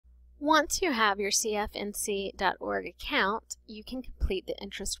Once you have your cfnc.org account, you can complete the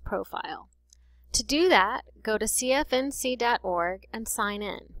interest profile. To do that, go to cfnc.org and sign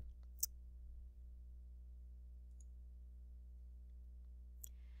in.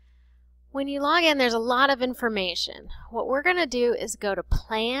 When you log in, there's a lot of information. What we're going to do is go to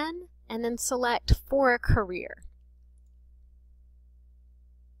Plan and then select For a Career.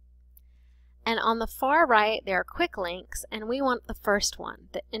 And on the far right, there are quick links, and we want the first one,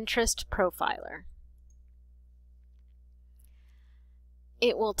 the Interest Profiler.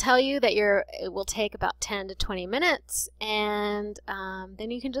 It will tell you that it will take about 10 to 20 minutes, and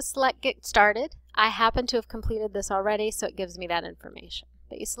then you can just select Get Started. I happen to have completed this already, so it gives me that information.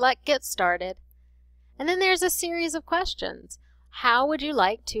 But you select Get Started, and then there's a series of questions. How would you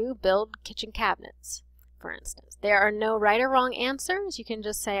like to build kitchen cabinets, for instance? There are no right or wrong answers. You can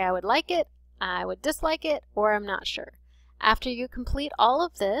just say, I would like it, I would dislike it, or I'm not sure. After you complete all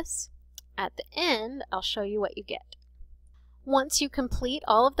of this, at the end, I'll show you what you get. Once you complete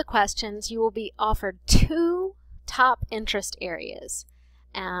all of the questions, you will be offered 2 top interest areas.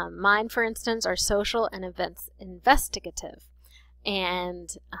 Mine, for instance, are social and investigative.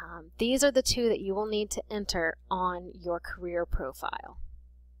 And these are the 2 that you will need to enter on your career profile.